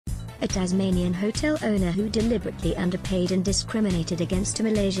a Tasmanian hotel owner who deliberately underpaid and discriminated against a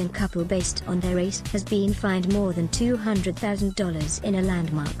Malaysian couple based on their race, has been fined more than $200,000 in a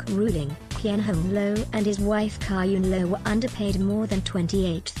landmark ruling. Kian Hong Lo and his wife Ka Yun Lo were underpaid more than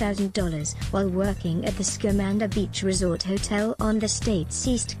 $28,000 while working at the Scamanda Beach Resort Hotel on the state's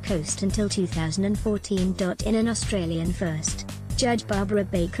east coast until 2014. In an Australian first, Judge Barbara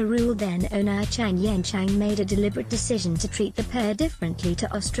Baker ruled then-owner Chang Yen Chang made a deliberate decision to treat the pair differently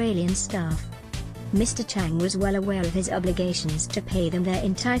to Australian staff. Mr. Chang was well aware of his obligations to pay them their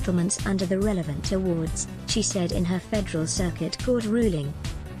entitlements under the relevant awards, she said in her federal circuit court ruling.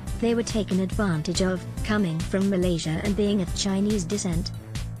 They were taken advantage of, coming from Malaysia and being of Chinese descent.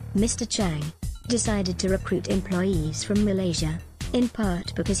 Mr. Chang decided to recruit employees from Malaysia, in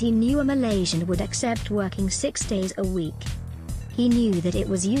part because he knew a Malaysian would accept working 6 days a week. He knew that it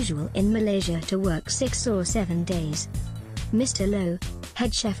was usual in Malaysia to work 6 or 7 days. Mr. Lo,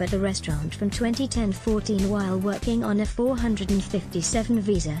 head chef at the restaurant from 2010-14 while working on a 457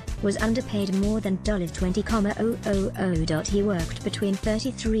 visa, was underpaid more than $20,000. He worked between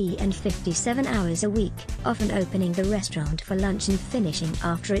 33 and 57 hours a week, often opening the restaurant for lunch and finishing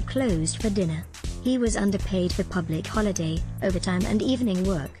after it closed for dinner. He was underpaid for public holiday, overtime and evening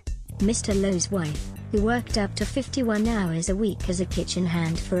work. Mr. Lo's wife, who worked up to 51 hours a week as a kitchen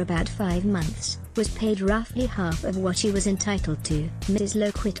hand for about 5 months, was paid roughly half of what she was entitled to. Mrs.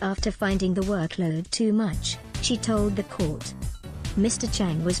 Lo quit after finding the workload too much, she told the court. Mr.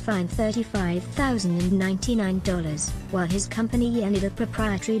 Chang was fined $35,099, while his company Yenida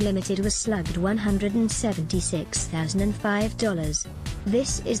Proprietary Limited was slugged $176,005.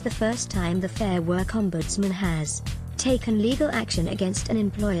 This is the first time the Fair Work Ombudsman has taken legal action against an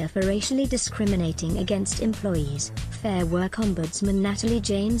employer for racially discriminating against employees, Fair Work Ombudsman Natalie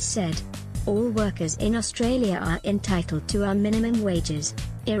James said. All workers in Australia are entitled to our minimum wages,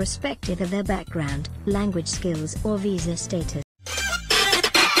 irrespective of their background, language skills or visa status.